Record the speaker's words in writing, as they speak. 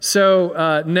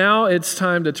So now it's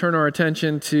time to turn our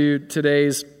attention to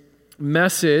today's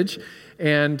message.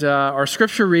 And our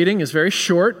scripture reading is very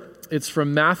short. It's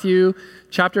from Matthew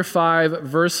chapter 5,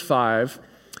 verse 5.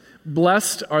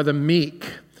 Blessed are the meek,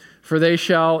 for they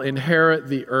shall inherit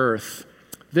the earth.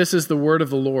 This is the word of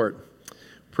the Lord.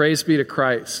 Praise be to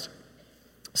Christ.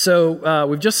 So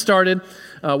we've just started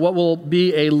what will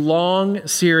be a long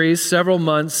series, several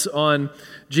months, on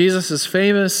Jesus'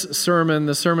 famous sermon,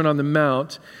 the Sermon on the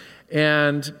Mount.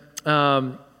 And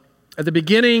at the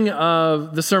beginning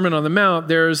of the Sermon on the Mount,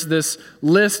 there's this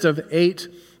list of 8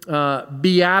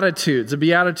 Beatitudes. A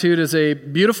beatitude is a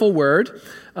beautiful word,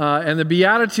 and the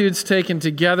Beatitudes taken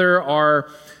together are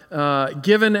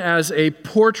given as a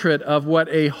portrait of what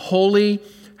a holy,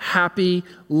 happy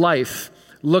life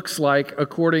looks like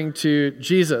according to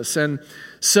Jesus. And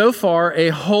so far, a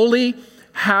holy,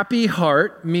 happy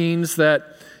heart means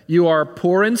that you are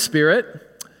poor in spirit,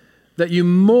 that you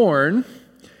mourn,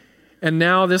 and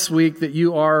now this week that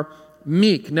you are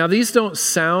meek. Now, these don't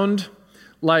sound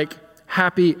like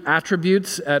happy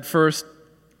attributes at first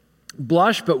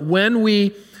blush, but when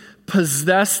we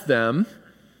possess them,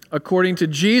 according to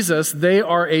Jesus, they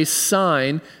are a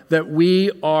sign that we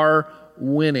are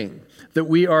winning, that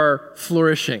we are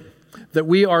flourishing, that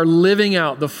we are living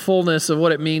out the fullness of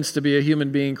what it means to be a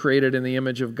human being created in the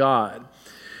image of God.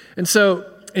 And so,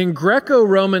 in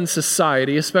Greco-Roman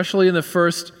society, especially in the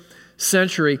first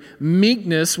century,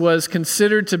 meekness was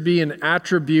considered to be an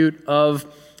attribute of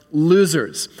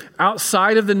losers.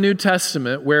 Outside of the New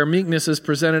Testament, where meekness is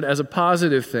presented as a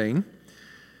positive thing,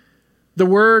 the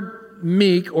word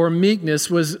meek or meekness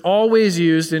was always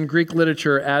used in Greek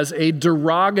literature as a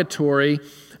derogatory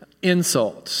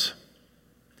insult,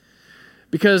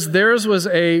 because theirs was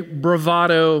a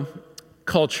bravado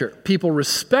culture. People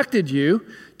respected you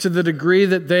to the degree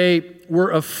that they were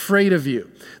afraid of you.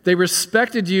 They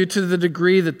respected you to the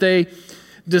degree that they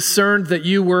discerned that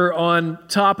you were on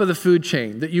top of the food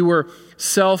chain, that you were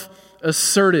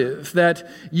self-assertive, that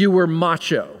you were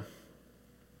macho.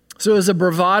 So it was a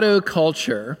bravado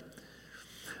culture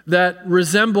that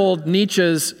resembled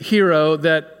Nietzsche's hero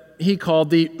that he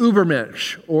called the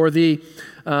Übermensch, or the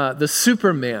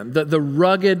Superman, the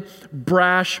rugged,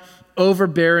 brash,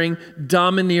 overbearing,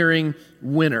 domineering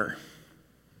winner.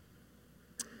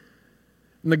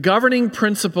 And the governing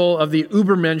principle of the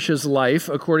Übermensch's life,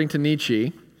 according to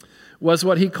Nietzsche, was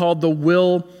what he called the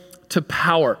will to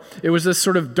power. It was this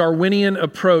sort of Darwinian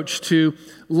approach to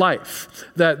life,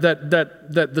 that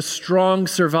the strong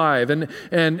survive, and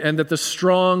that the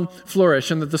strong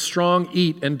flourish, and that the strong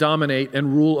eat and dominate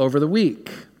and rule over the weak.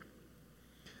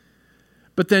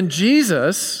 But then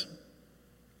Jesus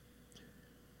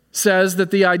says that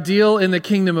the ideal in the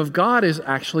kingdom of God is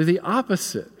actually the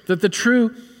opposite, that the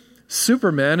true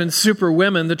supermen and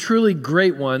superwomen, the truly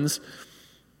great ones,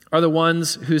 are the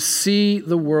ones who see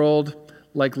the world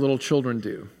like little children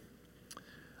do.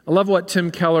 I love what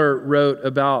Tim Keller wrote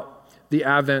about the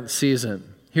Advent season.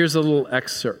 Here's a little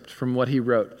excerpt from what he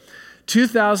wrote.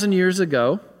 2,000 years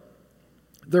ago,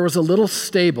 there was a little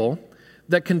stable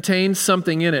that contained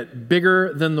something in it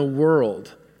bigger than the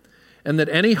world, and that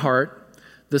any heart,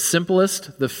 the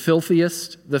simplest, the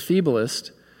filthiest, the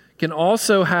feeblest, can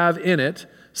also have in it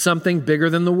something bigger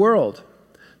than the world,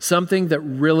 something that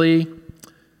really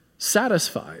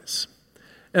satisfies.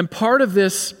 And part of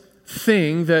this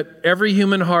thing that every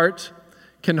human heart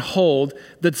can hold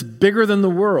that's bigger than the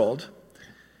world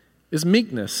is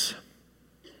meekness.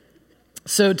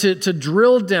 So to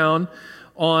drill down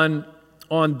on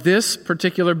this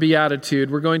particular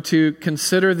beatitude, we're going to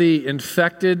consider the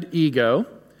infected ego.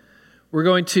 We're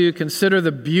going to consider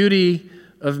the beauty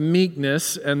of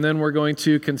meekness, and then we're going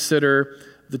to consider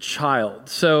the child.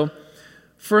 So,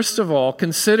 first of all,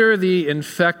 consider the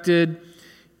infected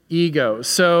ego.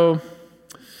 So,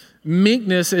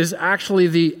 meekness is actually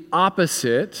the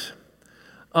opposite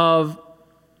of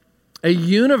a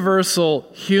universal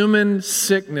human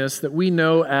sickness that we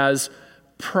know as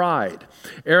pride.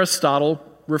 Aristotle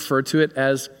referred to it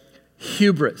as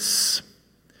hubris.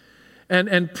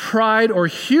 And pride or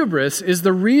hubris is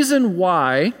the reason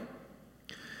why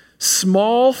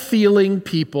small-feeling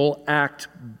people act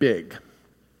big.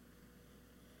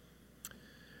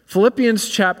 Philippians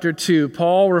chapter 2,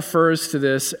 Paul refers to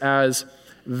this as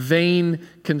vain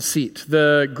conceit.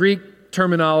 The Greek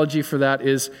terminology for that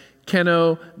is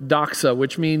kenodoxa,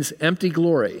 which means empty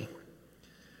glory.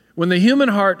 When the human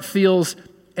heart feels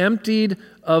emptied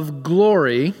of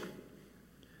glory,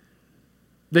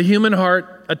 the human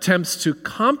heart attempts to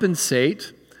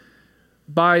compensate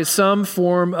by some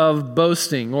form of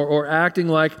boasting or acting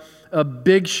like a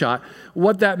big shot.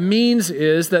 What that means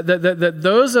is that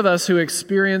those of us who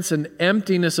experience an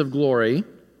emptiness of glory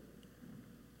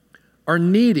are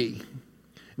needy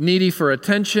for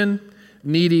attention,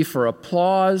 needy for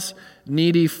applause,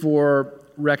 needy for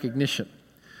recognition.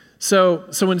 So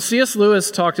when C.S.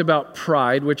 Lewis talked about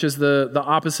pride, which is the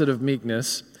opposite of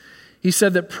meekness, he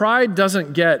said that pride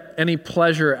doesn't get any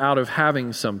pleasure out of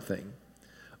having something,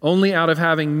 only out of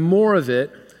having more of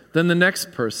it than the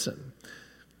next person.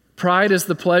 Pride is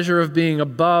the pleasure of being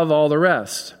above all the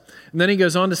rest. And then he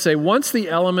goes on to say, once the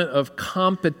element of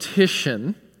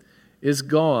competition is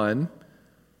gone,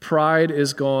 pride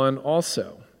is gone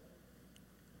also.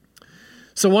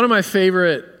 So one of my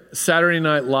favorite Saturday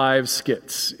Night Live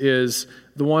skits is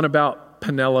the one about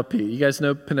Penelope. You guys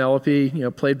know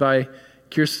Penelope, played by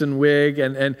Kirsten Wiig,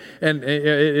 and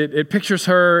it pictures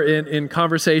her in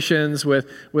conversations with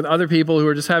other people who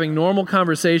are just having normal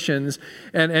conversations,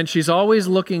 and she's always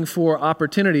looking for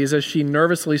opportunities as she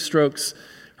nervously strokes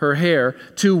her hair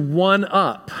to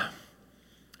one-up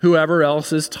whoever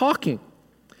else is talking.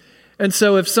 And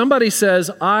so if somebody says,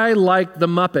 "I like the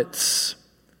Muppets,"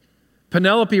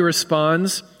 Penelope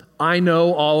responds, "I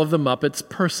know all of the Muppets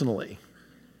personally."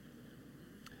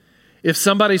 If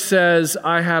somebody says,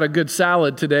 "I had a good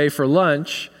salad today for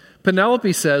lunch,"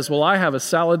 Penelope says, "Well, I have a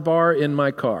salad bar in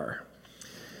my car."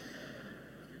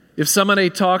 If somebody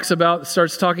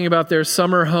starts talking about their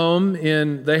summer home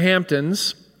in the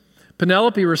Hamptons,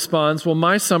 Penelope responds, "Well,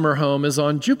 my summer home is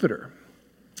on Jupiter."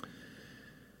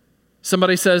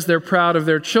 Somebody says they're proud of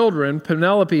their children,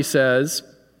 Penelope says,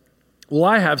 "Well,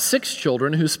 I have 6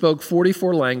 children who spoke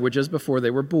 44 languages before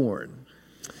they were born."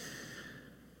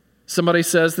 Somebody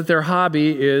says that their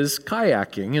hobby is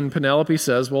kayaking, and Penelope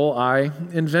says, "Well, I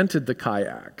invented the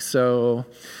kayak." So,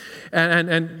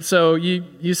 and so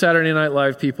you Saturday Night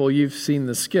Live people, you've seen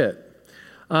the skit.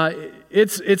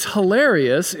 It's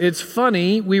hilarious. It's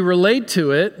funny. We relate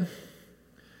to it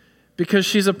because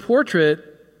she's a portrait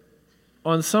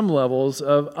on some levels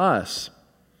of us,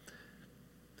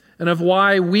 and of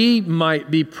why we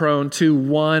might be prone to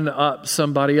one-up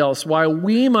somebody else, why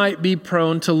we might be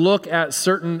prone to look at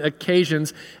certain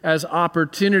occasions as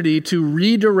opportunity to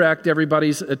redirect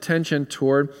everybody's attention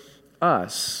toward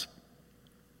us.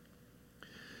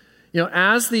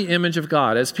 As the image of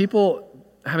God, as people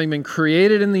having been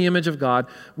created in the image of God,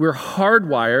 we're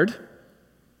hardwired,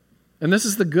 and this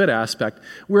is the good aspect,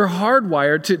 we're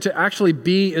hardwired to actually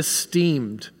be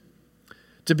esteemed,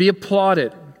 to be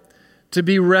applauded, to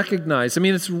be recognized. I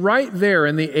mean, it's right there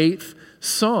in the 8th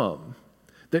Psalm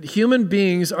that human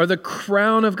beings are the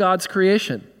crown of God's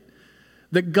creation,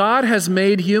 that God has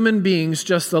made human beings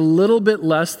just a little bit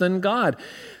less than God,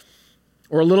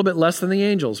 or a little bit less than the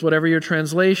angels, whatever your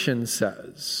translation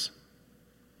says.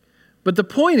 But the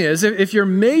point is, if you're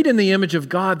made in the image of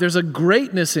God, there's a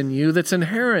greatness in you that's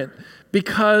inherent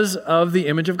because of the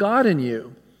image of God in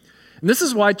you. And this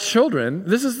is why children,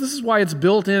 this is why it's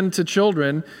built into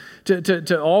children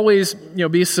to always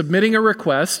be submitting a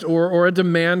request or a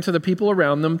demand to the people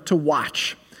around them to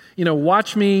watch.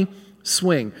 Watch me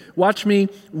swing. Watch me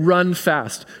run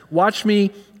fast. Watch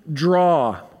me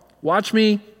draw. Watch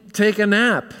me take a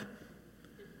nap.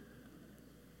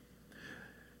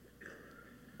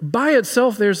 By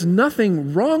itself, there's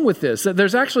nothing wrong with this.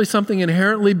 There's actually something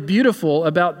inherently beautiful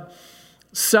about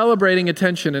celebrating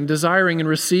attention and desiring and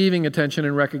receiving attention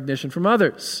and recognition from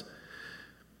others.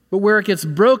 But where it gets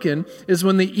broken is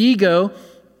when the ego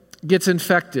gets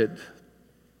infected.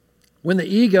 When the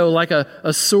ego, like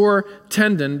a sore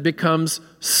tendon, becomes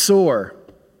sore.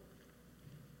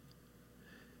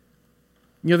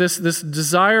 This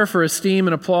desire for esteem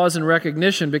and applause and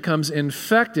recognition becomes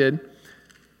infected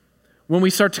when we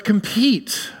start to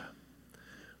compete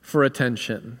for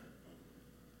attention.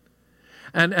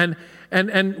 And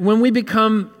when we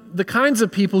become the kinds of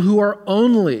people who are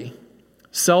only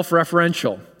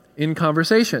self-referential in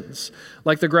conversations,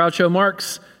 like the Groucho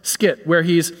Marx skit where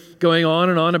he's going on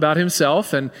and on about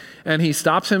himself, and he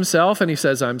stops himself and he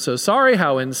says, "I'm so sorry,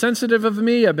 how insensitive of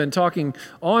me. I've been talking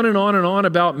on and on and on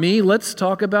about me. Let's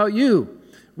talk about you.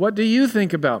 What do you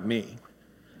think about me?"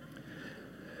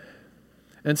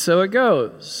 And so it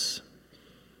goes.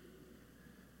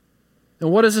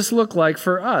 And what does this look like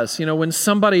for us? When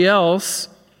somebody else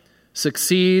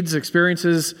succeeds,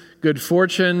 experiences good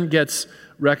fortune, gets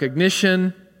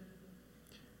recognition,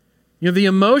 the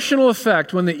emotional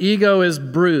effect when the ego is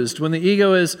bruised, when the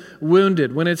ego is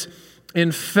wounded, when it's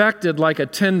infected like a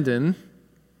tendon,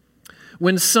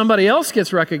 when somebody else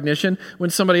gets recognition,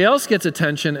 when somebody else gets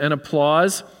attention and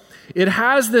applause, it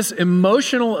has this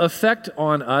emotional effect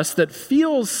on us that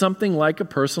feels something like a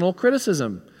personal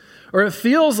criticism Or it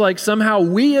feels like somehow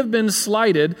we have been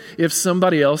slighted if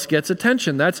somebody else gets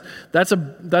attention. That's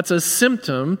a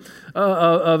symptom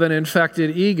of an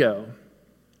infected ego.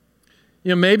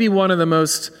 Maybe one of the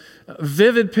most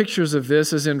vivid pictures of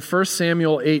this is in 1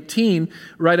 Samuel 18,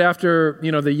 right after,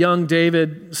 the young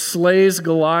David slays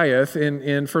Goliath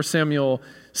in 1 Samuel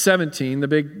 17, the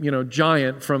big,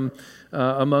 giant from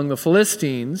among the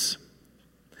Philistines.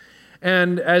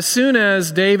 And as soon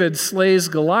as David slays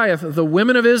Goliath, the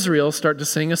women of Israel start to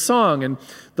sing a song. And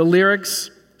the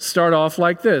lyrics start off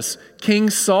like this: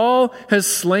 King Saul has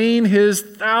slain his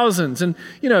thousands. And,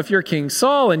 if you're King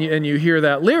Saul and you hear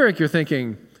that lyric, you're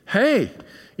thinking, hey,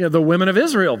 the women of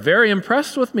Israel, very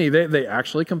impressed with me. They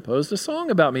actually composed a song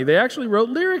about me. They actually wrote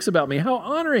lyrics about me. How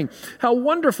honoring, how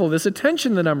wonderful this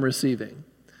attention that I'm receiving.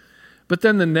 But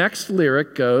then the next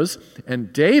lyric goes,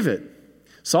 and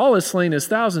Saul has slain his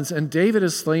thousands, and David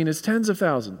has slain his tens of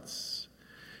thousands.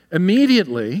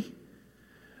 Immediately,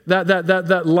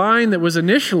 that line that was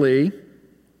initially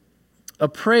a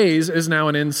praise is now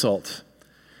an insult.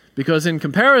 Because in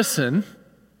comparison,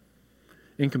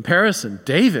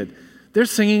 David, they're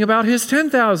singing about his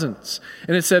 10,000s.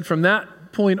 And it said from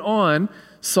that point on,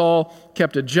 Saul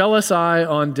kept a jealous eye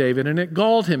on David, and it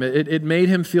galled him. It made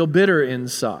him feel bitter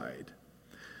inside.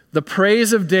 The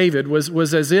praise of David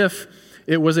was as if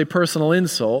it was a personal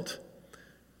insult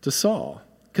to Saul,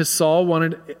 because Saul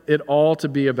wanted it all to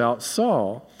be about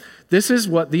Saul. This is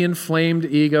what the inflamed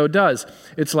ego does.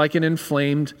 It's like an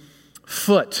inflamed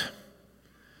foot.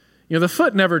 The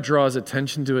foot never draws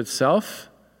attention to itself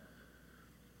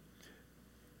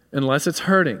unless it's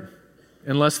hurting,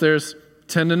 unless there's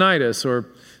tendonitis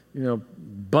or,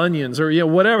 bunions or,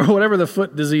 whatever the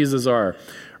foot diseases are,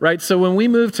 right? So when we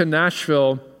moved to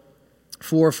Nashville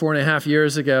 4.5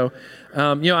 years ago,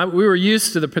 we were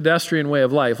used to the pedestrian way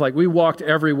of life. Like, we walked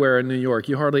everywhere in New York.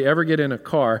 You hardly ever get in a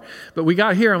car. But we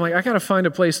got here, I'm like, I got to find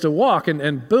a place to walk.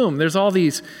 And boom, there's all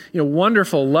these,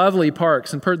 wonderful, lovely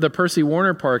parks and the Percy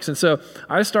Warner parks. And so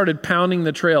I started pounding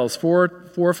the trails four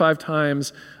or five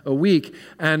times a week.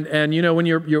 And when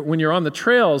you're on the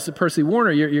trails at Percy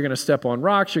Warner, you're going to step on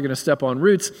rocks, you're going to step on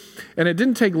roots. And it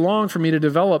didn't take long for me to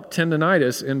develop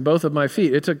tendonitis in both of my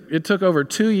feet. It took over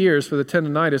 2 years for the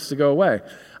tendonitis to go away.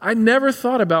 I never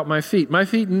thought about my feet. My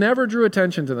feet never drew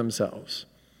attention to themselves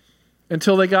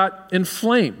until they got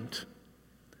inflamed.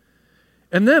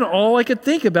 And then all I could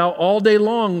think about all day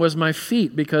long was my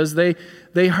feet, because they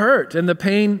hurt and the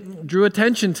pain drew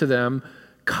attention to them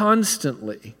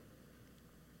constantly.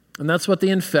 And that's what the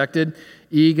infected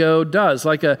ego does.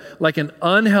 Like an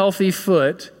unhealthy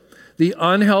foot, the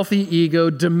unhealthy ego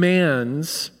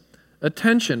demands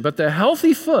attention. But the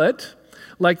healthy foot,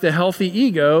 like the healthy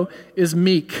ego, is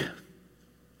meek.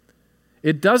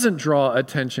 It doesn't draw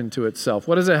attention to itself.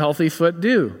 What does a healthy foot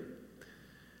do?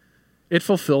 It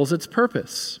fulfills its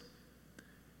purpose.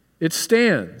 It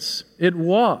stands, it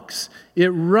walks, it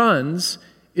runs,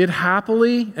 it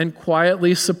happily and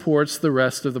quietly supports the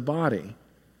rest of the body,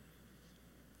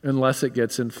 unless it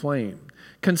gets inflamed.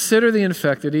 Consider the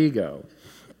infected ego.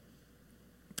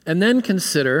 And then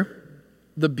consider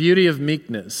the beauty of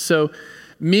meekness. So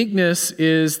meekness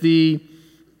is the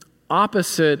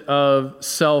opposite of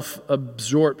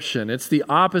self-absorption. It's the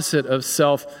opposite of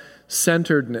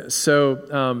self-centeredness.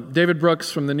 So David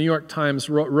Brooks from the New York Times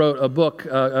wrote a book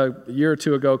a year or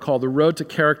two ago called The Road to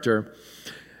Character.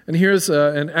 And here's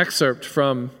an excerpt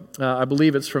from, I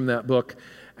believe it's from that book.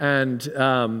 And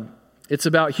it's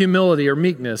about humility or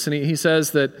meekness. And he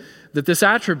says that this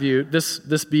attribute,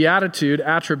 this beatitude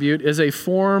attribute, is a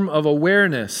form of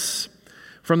awareness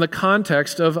from the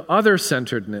context of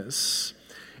other-centeredness.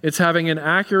 It's having an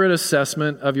accurate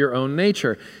assessment of your own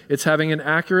nature. It's having an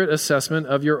accurate assessment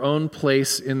of your own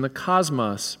place in the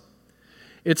cosmos.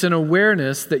 It's an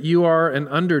awareness that you are an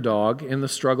underdog in the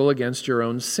struggle against your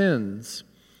own sins.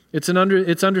 It's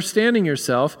understanding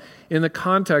yourself in the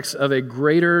context of a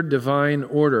greater divine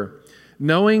order,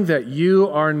 knowing that you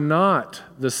are not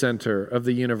the center of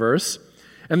the universe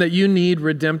and that you need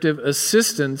redemptive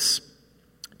assistance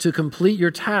to complete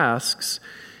your tasks.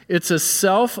 It's a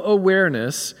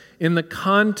self-awareness in the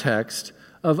context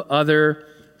of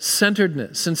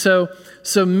other-centeredness. And so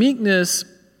meekness,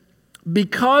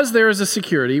 because there is a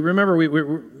security, remember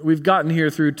we've gotten here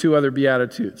through two other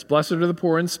Beatitudes. Blessed are the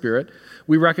poor in spirit.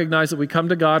 We recognize that we come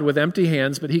to God with empty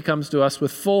hands, but He comes to us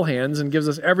with full hands and gives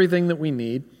us everything that we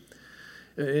need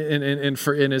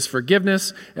in His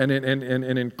forgiveness and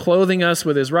in clothing us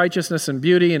with His righteousness and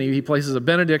beauty. And He places a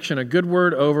benediction, a good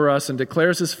word over us, and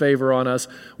declares His favor on us.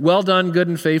 Well done, good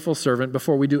and faithful servant,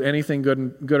 before we do anything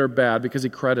good or bad, because He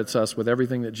credits us with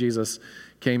everything that Jesus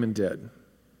came and did.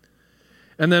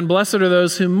 And then blessed are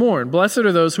those who mourn. Blessed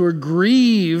are those who are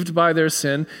grieved by their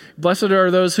sin. Blessed are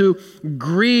those who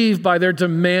grieve by their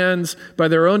demands, by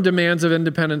their own demands of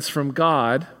independence from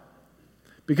God,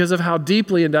 because of how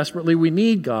deeply and desperately we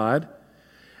need God,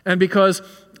 and because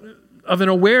of an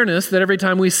awareness that every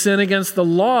time we sin against the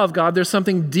law of God, there's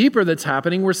something deeper that's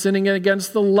happening. We're sinning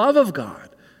against the love of God.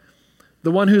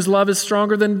 The one whose love is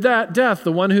stronger than death,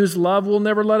 the one whose love will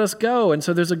never let us go. And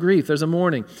so there's a grief, there's a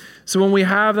mourning. So when we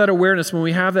have that awareness, when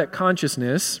we have that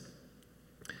consciousness,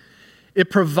 it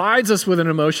provides us with an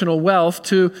emotional wealth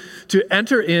to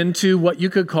enter into what you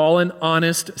could call an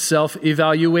honest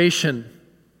self-evaluation.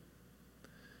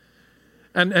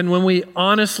 And when we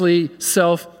honestly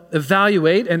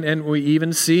self-evaluate, and we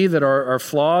even see that our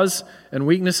flaws and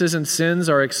weaknesses and sins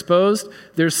are exposed,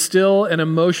 there's still an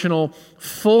emotional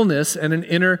fullness and an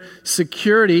inner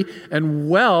security and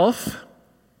wealth,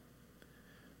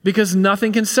 because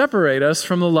nothing can separate us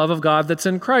from the love of God that's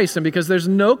in Christ, and because there's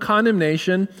no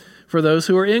condemnation for those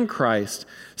who are in Christ.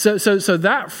 So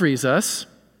that frees us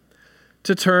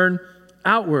to turn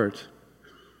outward.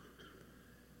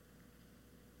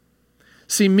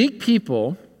 See, meek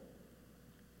people,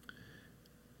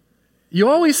 you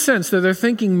always sense that they're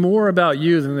thinking more about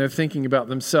you than they're thinking about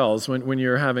themselves when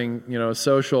you're having, a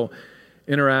social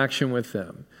interaction with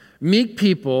them. Meek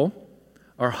people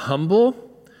are humble,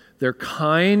 they're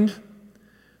kind,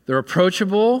 they're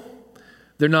approachable,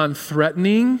 they're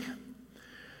non-threatening.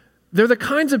 They're the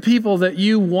kinds of people that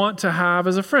you want to have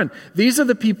as a friend. These are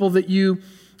the people that you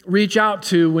reach out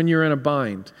to when you're in a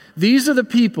bind. These are the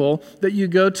people that you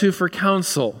go to for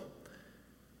counsel.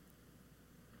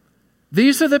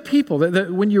 These are the people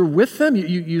that when you're with them,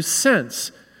 you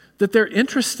sense that they're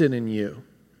interested in you.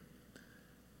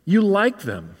 You like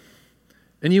them,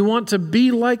 and you want to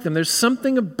be like them. There's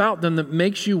something about them that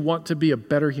makes you want to be a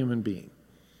better human being.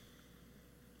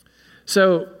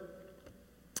 So,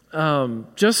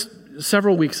 just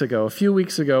several weeks ago, a few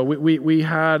weeks ago, we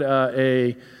had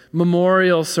a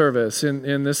memorial service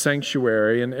in this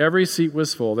sanctuary, and every seat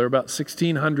was full. There were about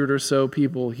 1,600 or so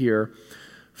people here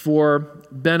for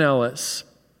Ben Ellis.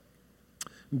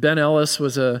 Ben Ellis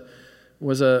was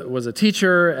a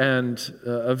teacher and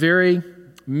a very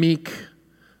meek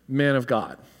man of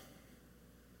God.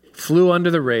 Flew under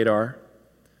the radar.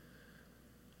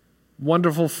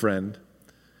 Wonderful friend.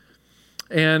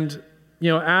 And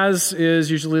as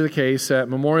is usually the case at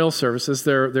memorial services,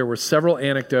 there were several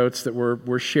anecdotes that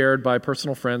were shared by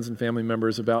personal friends and family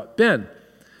members about Ben.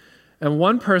 And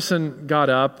one person got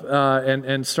up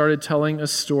and started telling a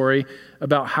story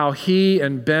about how he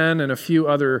and Ben and a few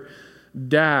other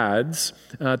dads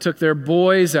took their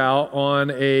boys out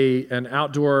on an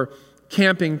outdoor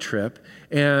camping trip,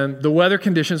 and the weather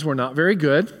conditions were not very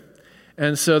good,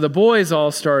 and so the boys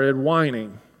all started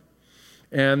whining.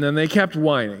 And then they kept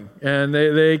whining, and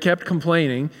they kept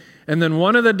complaining. And then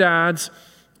one of the dads,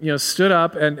 stood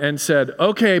up and said,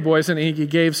 "Okay, boys," and he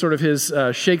gave sort of his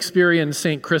Shakespearean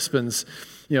St. Crispin's,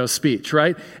 speech,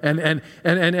 right?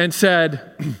 And said,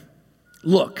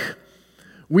 "Look,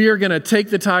 we are going to take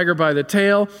the tiger by the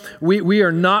tail. We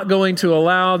are not going to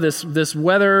allow this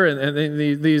weather and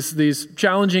these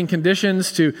challenging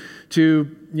conditions to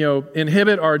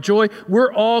inhibit our joy.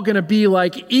 We're all going to be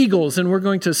like eagles, and we're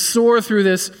going to soar through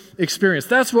this experience.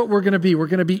 That's what we're going to be. We're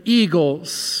going to be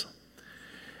eagles."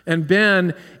 And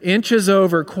Ben inches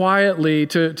over quietly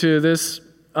to this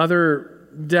other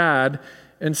dad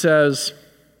and says,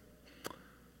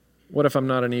 "What if I'm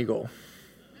not an eagle?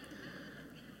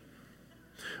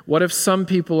 What if some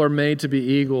people are made to be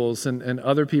eagles and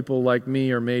other people like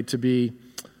me are made to be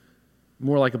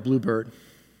more like a bluebird?"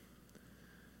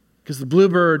 Because the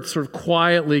bluebird sort of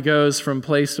quietly goes from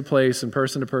place to place and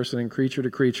person to person and creature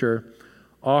to creature,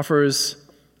 offers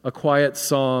a quiet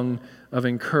song of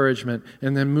encouragement,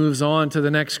 and then moves on to the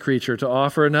next creature to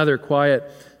offer another quiet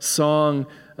song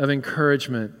of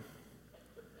encouragement.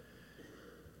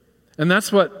 And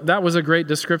that was a great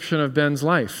description of Ben's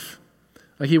life.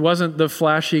 Like, he wasn't the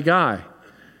flashy guy.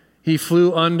 He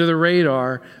flew under the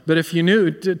radar, but if you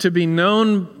knew, to be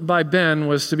known by Ben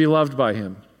was to be loved by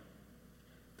him.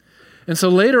 And so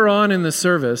later on in the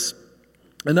service,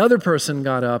 another person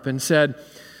got up and said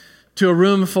to a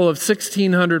room full of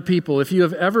 1,600 people, "If you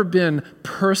have ever been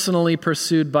personally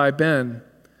pursued by Ben,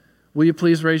 will you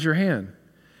please raise your hand?"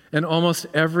 And almost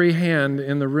every hand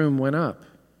in the room went up.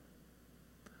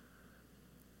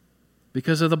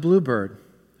 Because of the bluebird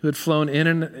who had flown in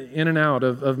and out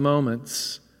of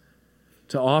moments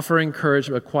to offer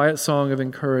encouragement, a quiet song of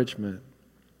encouragement.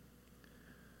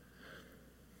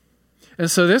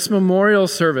 And so this memorial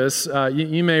service,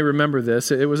 you may remember this,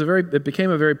 it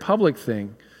became a very public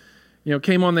thing.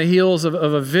 came on the heels of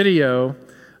a video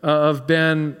of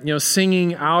Ben,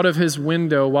 singing out of his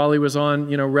window while he was on,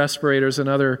 respirators and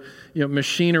other,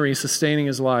 machinery sustaining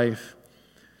his life.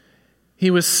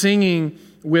 He was singing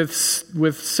with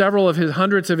several of his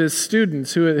hundreds of his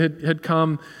students who had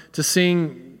come to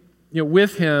sing,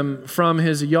 with him from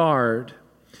his yard.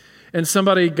 And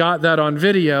somebody got that on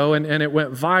video, and it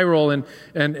went viral,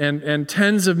 and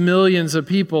tens of millions of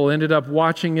people ended up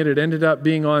watching it. It ended up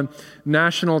being on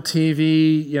national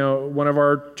TV. One of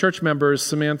our church members,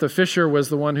 Samantha Fisher, was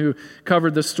the one who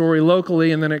covered the story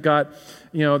locally, and then it got,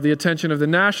 the attention of the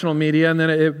national media, and then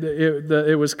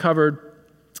it was covered,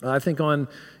 I think, on,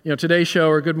 Today Show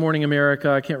or Good Morning America.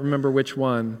 I can't remember which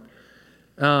one.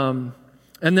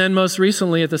 And then most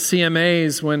recently at the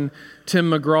CMAs, when Tim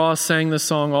McGraw sang the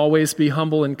song "Always Be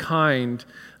Humble and Kind,"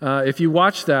 if you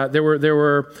watch that, there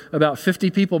were about 50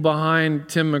 people behind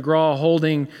Tim McGraw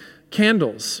holding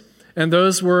candles, and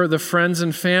those were the friends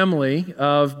and family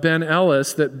of Ben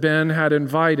Ellis that Ben had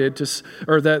invited to,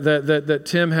 or that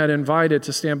Tim had invited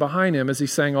to stand behind him as he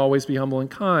sang "Always Be Humble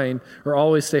and Kind" or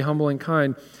 "Always Stay Humble and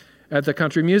Kind" at the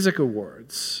Country Music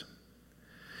Awards.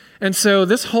 And so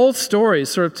this whole story,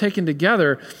 sort of taken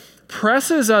together,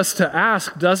 presses us to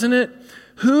ask, doesn't it?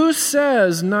 Who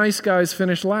says nice guys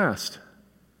finish last?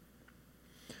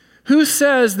 Who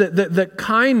says that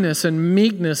kindness and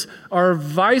meekness are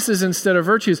vices instead of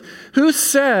virtues? Who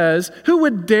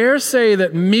would dare say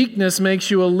that meekness makes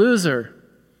you a loser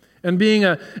and being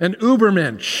an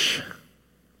Ubermensch,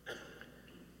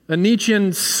 a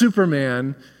Nietzschean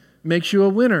Superman, makes you a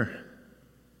winner?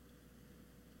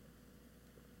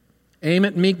 Aim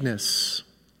at meekness,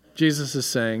 Jesus is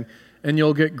saying, and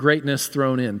you'll get greatness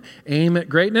thrown in. Aim at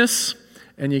greatness,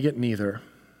 and you get neither.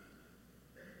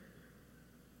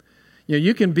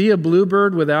 You can be a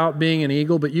bluebird without being an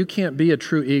eagle, but you can't be a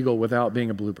true eagle without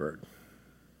being a bluebird.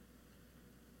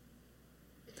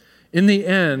 In the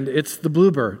end, it's the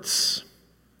bluebirds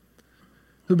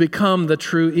who become the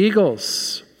true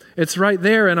eagles. It's right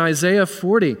there in Isaiah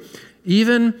 40.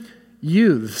 Even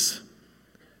youths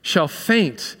shall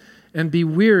faint and be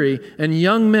weary, and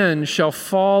young men shall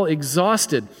fall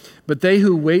exhausted. But they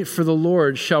who wait for the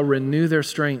Lord shall renew their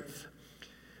strength.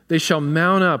 They shall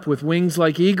mount up with wings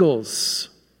like eagles.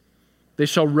 They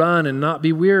shall run and not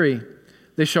be weary.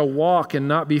 They shall walk and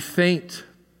not be faint.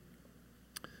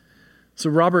 So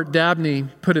Robert Dabney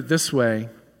put it this way: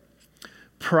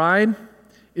 pride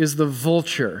is the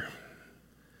vulture,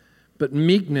 but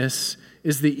meekness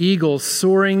is the eagle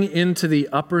soaring into the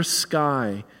upper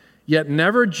sky, yet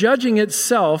never judging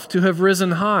itself to have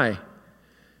risen high,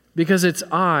 because its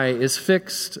eye is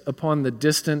fixed upon the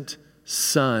distant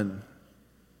sun.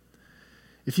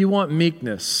 If you want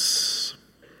meekness,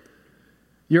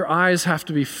 your eyes have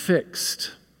to be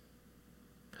fixed,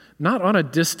 not on a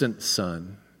distant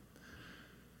sun,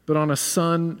 but on a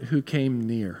son who came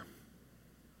near,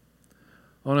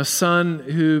 on a son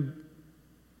who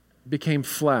became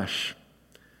flesh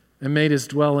and made his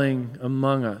dwelling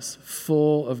among us,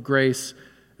 full of grace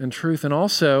and truth, and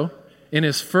also, in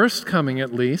his first coming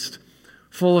at least,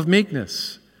 full of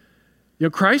meekness.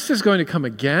 Christ is going to come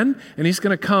again, and he's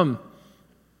going to come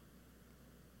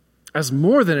as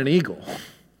more than an eagle.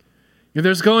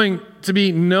 There's going to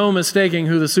be no mistaking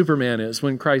who the Superman is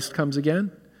when Christ comes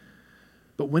again.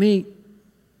 But when he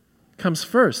comes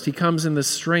first, he comes in the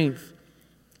strength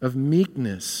of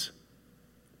meekness,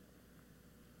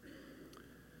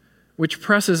 which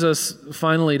presses us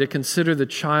finally to consider the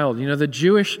child. The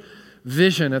Jewish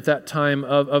vision at that time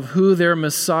of who their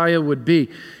Messiah would be.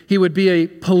 He would be a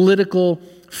political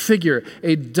figure,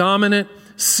 a dominant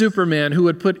Superman who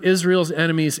would put Israel's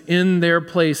enemies in their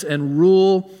place and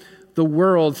rule the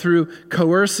world through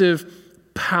coercive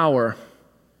power.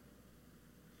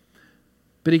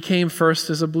 But he came first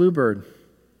as a bluebird.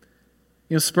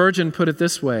 Spurgeon put it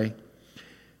this way: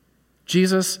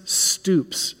 Jesus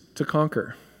stoops to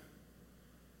conquer.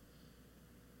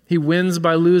 He wins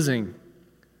by losing.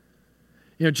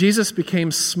 Jesus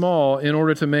became small in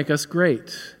order to make us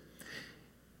great.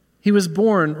 He was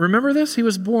born, remember this? He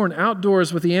was born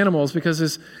outdoors with the animals because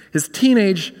his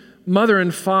teenage mother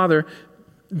and father,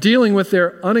 dealing with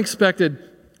their unexpected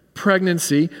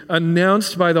pregnancy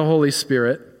announced by the Holy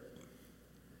Spirit,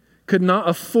 could not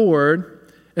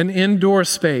afford an indoor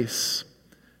space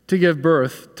to give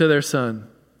birth to their son.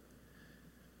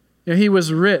 He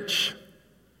was rich,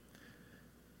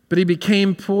 but he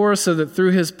became poor so that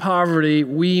through his poverty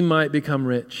we might become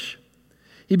rich.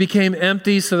 He became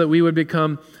empty so that we would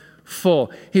become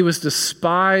full. He was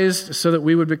despised so that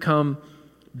we would become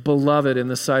beloved in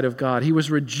the sight of God. He was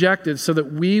rejected so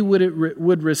that we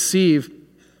would receive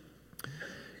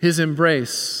his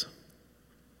embrace.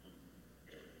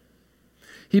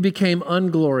 He became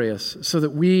unglorious so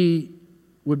that we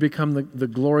would become the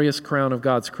glorious crown of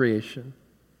God's creation.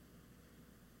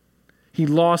 He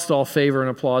lost all favor and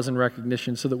applause and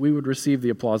recognition so that we would receive the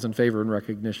applause and favor and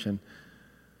recognition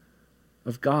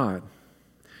of God.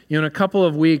 In a couple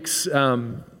of weeks,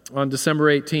 on December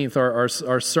 18th,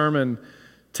 our sermon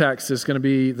text is going to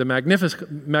be the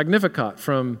Magnificat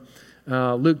from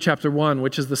Luke chapter 1,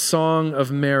 which is the Song of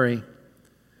Mary,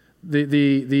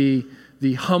 the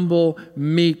humble,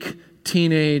 meek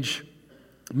teenage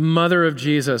mother of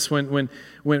Jesus. When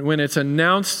it's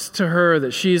announced to her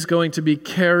that she's going to be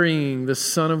carrying the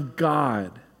Son of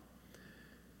God,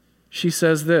 she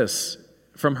says this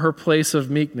from her place of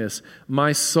meekness: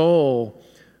 "My soul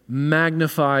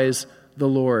magnifies the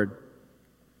Lord.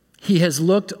 He has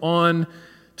looked on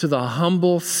to the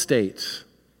humble state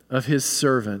of his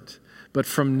servant, but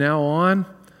from now on,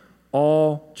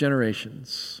 all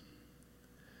generations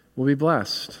will be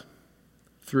blessed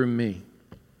through me."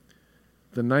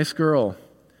 The nice girl,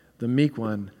 the meek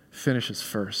one, finishes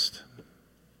first.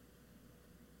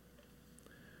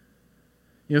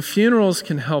 Funerals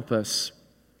can help us.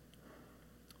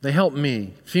 They help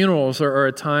me. Funerals are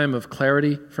a time of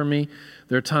clarity for me.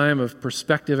 They're a time of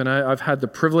perspective, and I've had the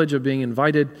privilege of being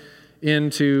invited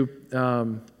into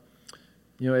a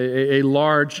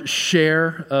large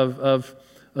share of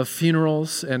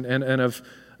funerals and of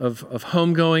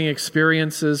homegoing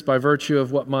experiences by virtue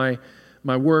of what my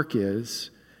work is.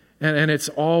 And it's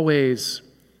always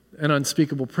an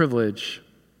unspeakable privilege.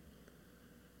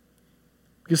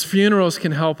 Because funerals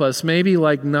can help us, maybe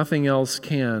like nothing else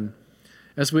can,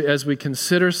 as we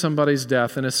consider somebody's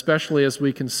death, and especially as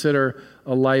we consider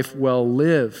a life well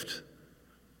lived.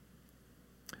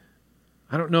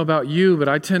 I don't know about you, but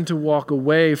I tend to walk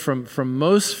away from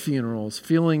most funerals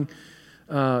feeling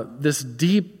this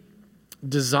deep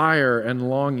desire and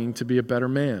longing to be a better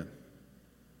man.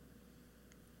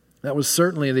 That was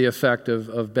certainly the effect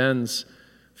of Ben's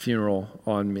funeral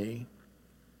on me.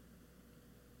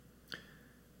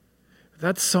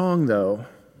 That song, though,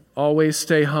 "Always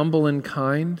Stay Humble and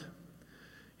Kind,"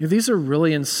 these are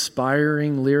really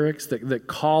inspiring lyrics that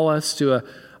call us to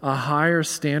a higher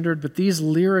standard, but these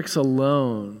lyrics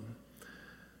alone,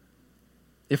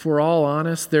 if we're all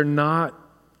honest, they're not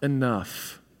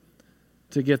enough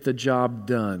to get the job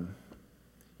done.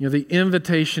 The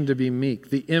invitation to be meek,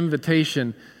 the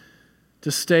invitation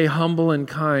to stay humble and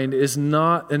kind is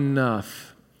not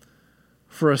enough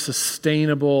for a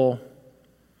sustainable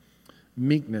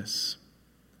meekness.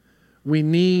 We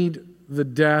need the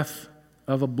death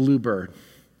of a bluebird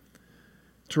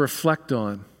to reflect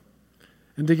on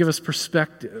and to give us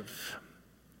perspective,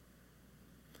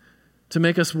 to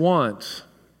make us want,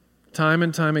 time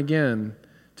and time again,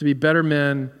 to be better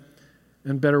men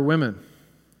and better women.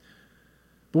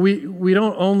 But we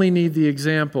don't only need the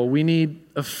example, we need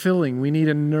a filling, we need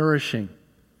a nourishing,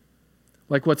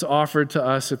 like what's offered to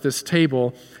us at this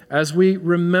table as we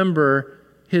remember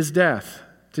his death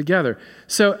together.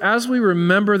 So as we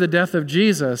remember the death of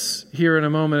Jesus here in a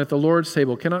moment at the Lord's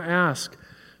table, can I ask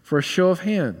for a show of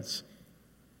hands?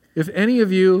 If any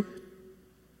of you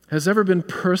has ever been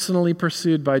personally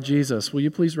pursued by Jesus, will you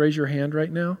please raise your hand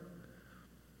right now?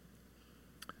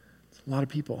 It's a lot of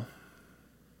people.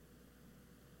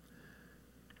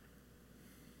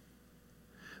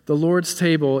 The Lord's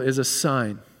table is a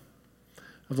sign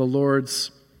of the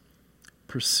Lord's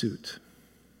pursuit.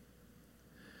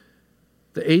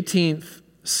 The 18th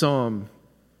Psalm,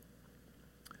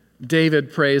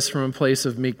 David prays from a place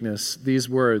of meekness these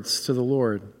words to the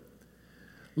Lord: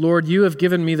 "Lord, you have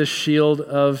given me the shield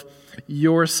of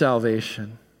your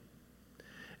salvation,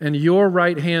 and your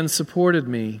right hand supported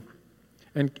me."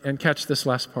 And catch this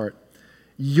last part.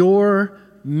 "Your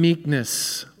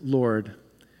meekness, Lord,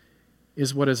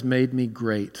 is what has made me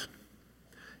great."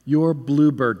 Your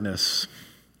bluebirdness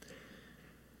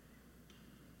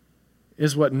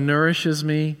is what nourishes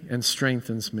me and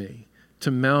strengthens me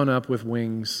to mount up with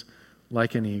wings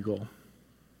like an eagle.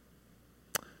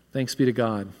 Thanks be to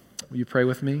God. Will you pray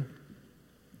with me?